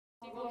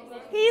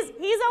He's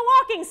a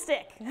walking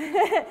stick.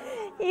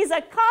 He's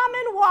a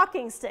common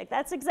walking stick.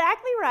 That's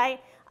exactly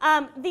right.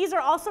 These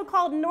are also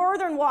called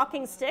northern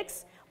walking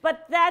sticks,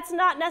 but that's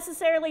not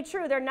necessarily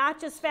true. They're not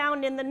just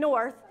found in the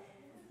north.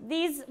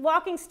 These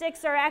walking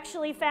sticks are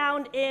actually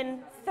found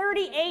in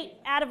 38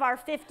 out of our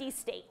 50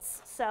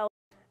 states. So,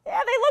 yeah,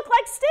 they look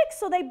like sticks,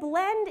 so they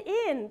blend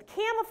in.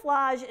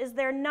 Camouflage is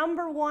their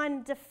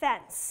 #1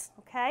 defense,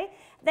 okay?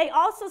 They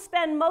also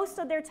spend most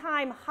of their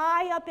time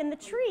high up in the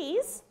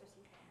trees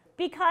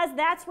because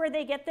that's where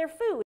they get their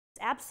food.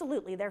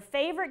 Absolutely. Their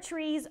favorite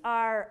trees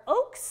are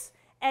oaks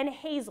and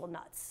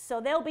hazelnuts.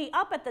 So they'll be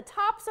up at the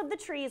tops of the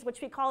trees,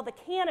 which we call the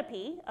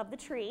canopy of the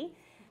tree,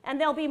 and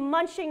they'll be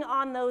munching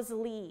on those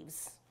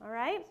leaves, all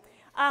right?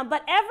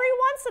 But every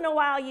once in a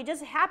while, you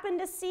just happen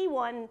to see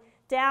one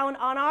down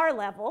on our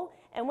level,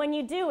 and when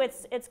you do,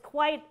 it's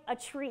quite a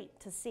treat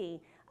to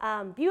see.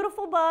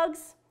 Beautiful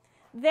bugs.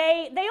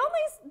 They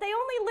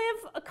only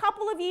live a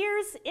couple of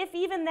years, if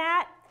even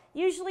that.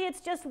 Usually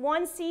it's just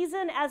one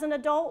season as an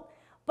adult,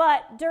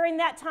 but during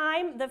that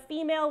time, the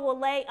female will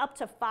lay up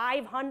to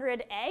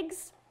 500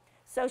 eggs.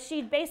 So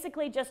she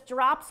basically just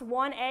drops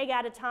one egg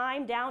at a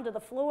time down to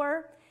the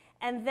floor,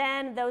 and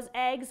then those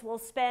eggs will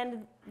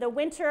spend the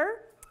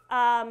winter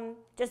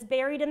just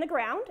buried in the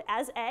ground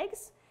as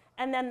eggs,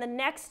 and then the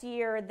next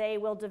year they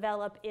will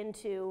develop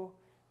into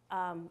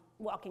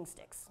walking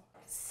sticks.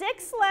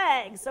 6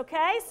 legs,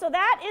 okay? So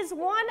that is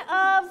one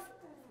of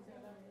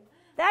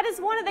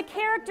the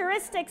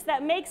characteristics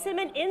that makes him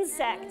an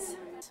insect.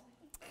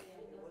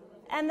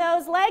 And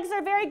those legs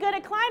are very good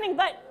at climbing,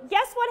 but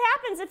guess what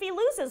happens if he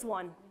loses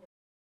one?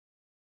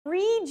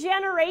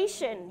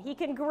 Regeneration. He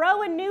can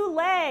grow a new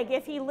leg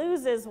if he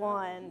loses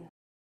one.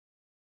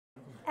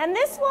 And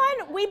this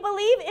one, we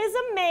believe, is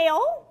a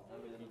male,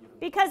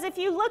 because if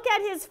you look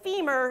at his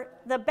femur,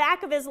 the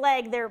back of his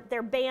leg,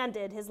 they're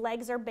banded. His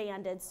legs are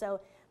banded.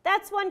 So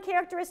that's one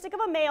characteristic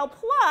of a male.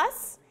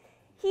 Plus,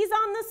 he's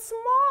on the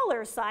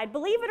smaller side.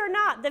 Believe it or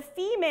not, the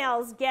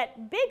females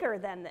get bigger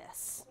than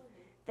this.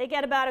 They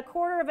get about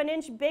 1/4 of an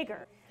inch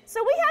bigger.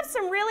 So we have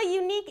some really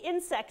unique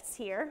insects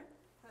here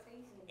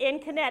in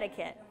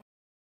Connecticut.